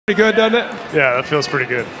pretty good, doesn't it? Yeah, that feels pretty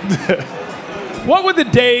good. What were the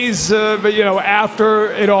days,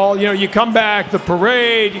 after it all? You come back, the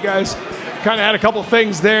parade, you guys kind of had a couple of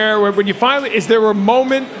things there. When you finally, is there a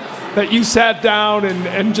moment that you sat down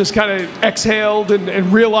and just kind of exhaled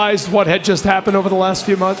and realized what had just happened over the last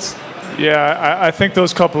few months? Yeah, I think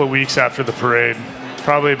those couple of weeks after the parade,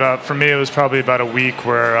 for me, it was probably about a week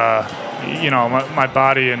where, my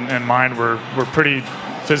body and mind were pretty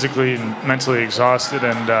physically and mentally exhausted,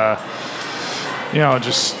 and,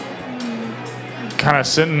 just kind of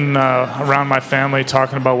sitting around my family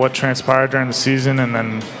talking about what transpired during the season, and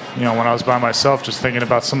then when I was by myself just thinking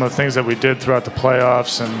about some of the things that we did throughout the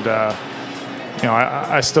playoffs, and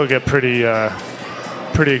I still get pretty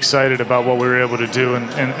excited about what we were able to do in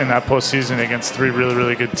that postseason against three really,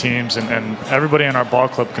 really good teams, and everybody in our ball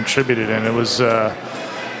club contributed, and it was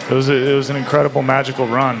an incredible, magical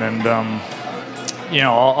run, and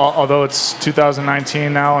although it's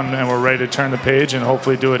 2019 now and we're ready to turn the page and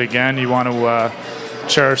hopefully do it again, you want to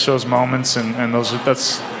cherish those moments, and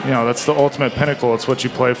that's the ultimate pinnacle. It's what you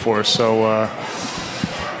play for. So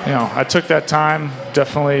I took that time.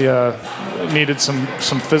 Definitely needed some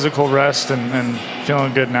physical rest and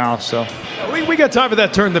feeling good now. So. We got time for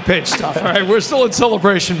that turn the page stuff, all right? We're still in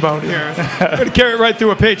celebration mode here. We're going to carry it right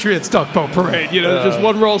through a Patriots duck boat parade. Just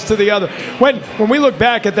one rolls to the other. When we look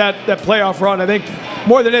back at that playoff run, I think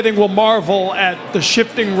more than anything we'll marvel at the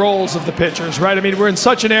shifting roles of the pitchers, right? I mean, we're in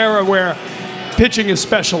such an era where pitching is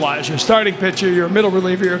specialized. You're starting pitcher, you're a middle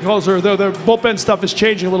reliever, you're a closer, though the bullpen stuff is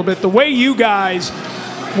changing a little bit. The way you guys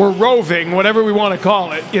were roving, whatever we want to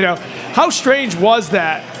call it, how strange was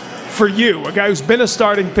that for you, a guy who's been a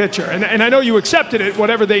starting pitcher? And I know you accepted it,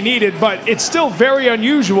 whatever they needed, but it's still very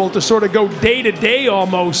unusual to sort of go day to day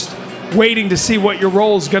almost, waiting to see what your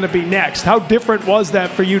role is going to be next. How different was that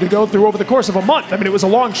for you to go through over the course of a month? I mean, it was a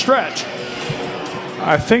long stretch.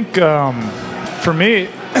 I think for me,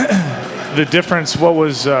 the difference, what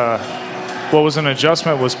was an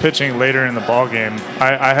adjustment, was pitching later in the ball game.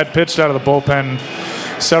 I had pitched out of the bullpen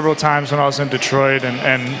several times when I was in Detroit,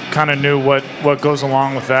 and kind of knew what goes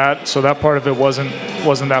along with that. So that part of it wasn't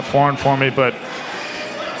that foreign for me. But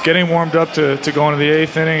getting warmed up to go into the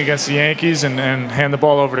eighth inning against the Yankees and hand the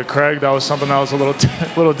ball over to Craig, that was something that was a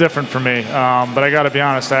little different for me. But I got to be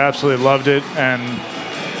honest, I absolutely loved it. And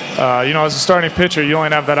as a starting pitcher, you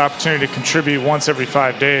only have that opportunity to contribute once every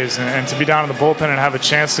 5 days, and to be down in the bullpen and have a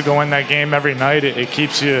chance to go in that game every night, it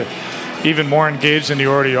keeps you even more engaged than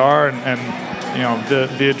you already are. And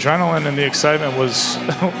the adrenaline and the excitement was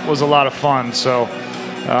a lot of fun. So,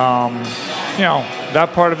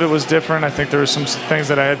 that part of it was different. I think there were some things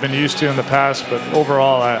that I had been used to in the past, but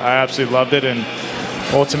overall, I absolutely loved it, and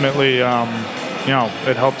ultimately,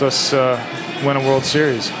 it helped us win a World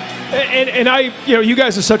Series. And you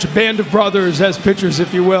guys are such a band of brothers as pitchers,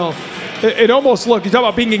 if you will. It almost looked, you talk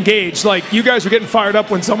about being engaged, like you guys were getting fired up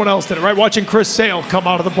when someone else did it, right? Watching Chris Sale come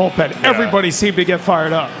out of the bullpen, yeah. Everybody seemed to get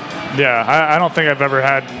fired up. Yeah, I don't think I've ever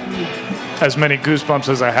had as many goosebumps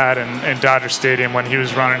as I had in Dodger Stadium when he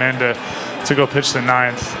was running in to go pitch the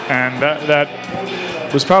ninth. And that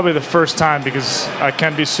was probably the first time, because I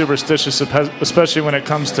can be superstitious, especially when it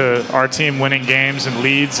comes to our team winning games and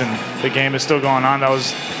leads and the game is still going on. That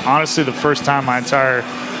was honestly the first time my entire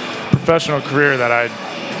professional career that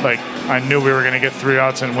I knew we were going to get 3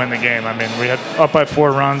 outs and win the game. I mean, we had up by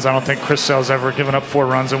 4 runs. I don't think Chris Sale's ever given up 4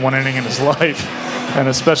 runs in 1 inning in his life, and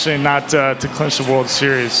especially not to clinch the World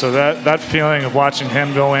Series. So that feeling of watching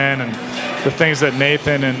him go in, and the things that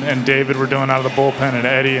Nathan and David were doing out of the bullpen, and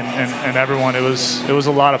Eddie and everyone, it was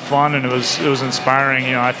a lot of fun, and it was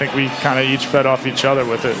inspiring. I think we kind of each fed off each other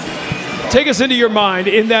with it. Take us into your mind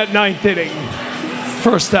in that 9th inning.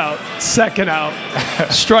 First out, second out,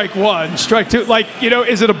 strike 1, strike 2.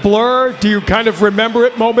 Is it a blur? Do you kind of remember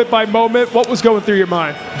it moment by moment? What was going through your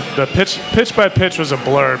mind? The pitch by pitch was a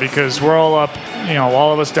blur, because we're all up,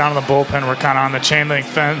 all of us down in the bullpen. We're kind of on the chain link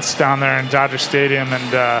fence down there in Dodger Stadium,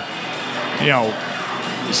 and,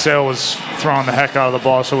 Sale was throwing the heck out of the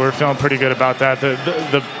ball, so we were feeling pretty good about that.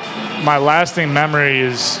 My lasting memory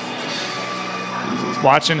is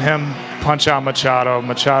watching him punch out Machado.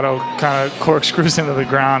 Machado kind of corkscrews into the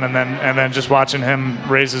ground, and then just watching him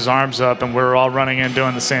raise his arms up, and we were all running in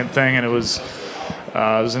doing the same thing, and it was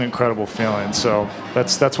an incredible feeling. So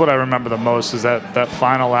that's what I remember the most, is that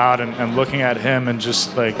final out, and looking at him, and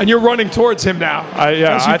just like. And you're running towards him now.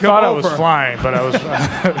 I thought I was flying, but I was.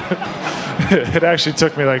 It actually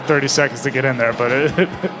took me like 30 seconds to get in there, but it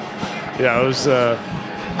was.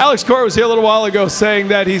 Alex Cora was here a little while ago saying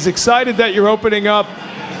that he's excited that you're opening up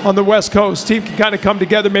on the West Coast. Team can kind of come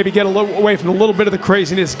together, maybe get a little away from a little bit of the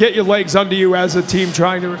craziness, get your legs under you as a team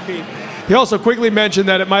trying to repeat. He also quickly mentioned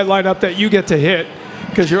that it might line up that you get to hit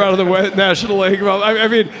because you're out of the National League. Well, I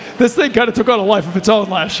mean, this thing kind of took on a life of its own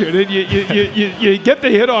last year. You get the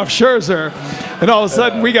hit off Scherzer, and all of a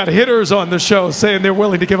sudden we got hitters on the show saying they're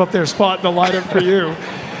willing to give up their spot in the lineup for you.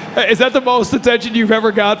 Is that the most attention you've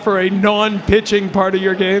ever got for a non-pitching part of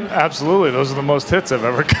your game? Absolutely. Those are the most hits I've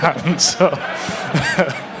ever gotten. So,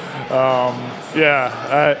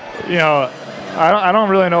 I don't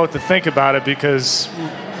really know what to think about it because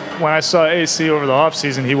when I saw AC over the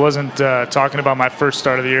offseason, he wasn't talking about my first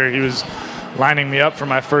start of the year. He was lining me up for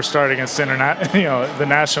my first start against the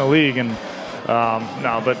National League. And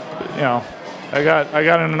I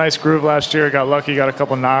got in a nice groove last year. Got lucky, got a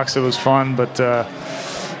couple knocks. It was fun, but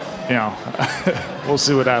we'll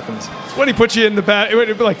see what happens. When he puts you in the bat, it would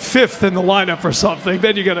be like fifth in the lineup or something.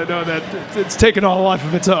 Then you got to know that it's taken on a life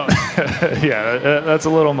of its own. Yeah, that's a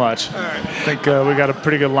little much. All right. I think we got a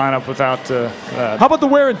pretty good lineup without that. How about the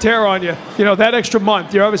wear and tear on you? That extra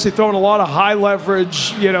month. You're obviously throwing a lot of high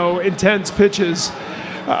leverage, intense pitches.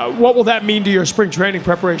 What will that mean to your spring training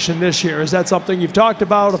preparation this year? Is that something you've talked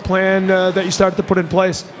about, a plan that you started to put in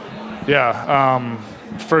place? Yeah.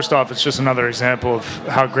 First off, it's just another example of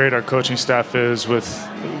how great our coaching staff is, with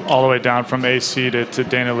all the way down from AC to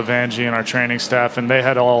Dana Levangie and our training staff, and they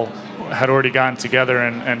had already gotten together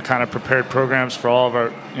and kind of prepared programs for all of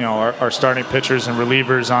our starting pitchers and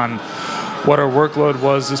relievers on what our workload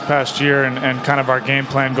was this past year and kind of our game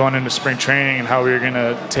plan going into spring training and how we were going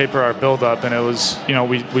to taper our buildup. And it was,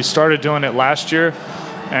 we started doing it last year,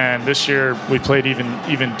 and this year we played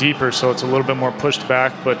even deeper, so it's a little bit more pushed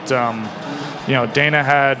back, but Dana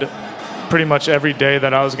had pretty much every day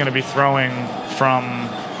that I was going to be throwing from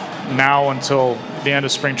now until the end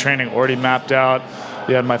of spring training already mapped out.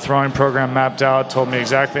 He had my throwing program mapped out, told me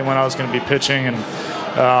exactly when I was going to be pitching, and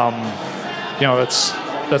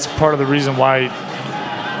that's part of the reason why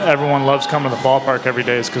everyone loves coming to the ballpark every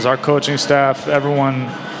day, is because our coaching staff, everyone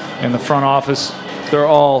in the front office, they're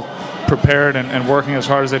all prepared and working as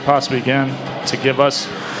hard as they possibly can to give us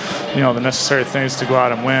the necessary things to go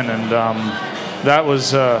out and win. And that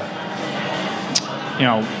was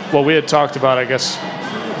what we had talked about. I guess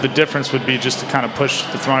the difference would be just to kind of push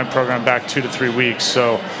the throwing program back 2 to 3 weeks.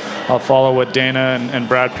 So I'll follow what Dana and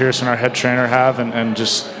Brad Pearson, our head trainer, have and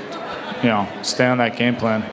just stay on that game plan.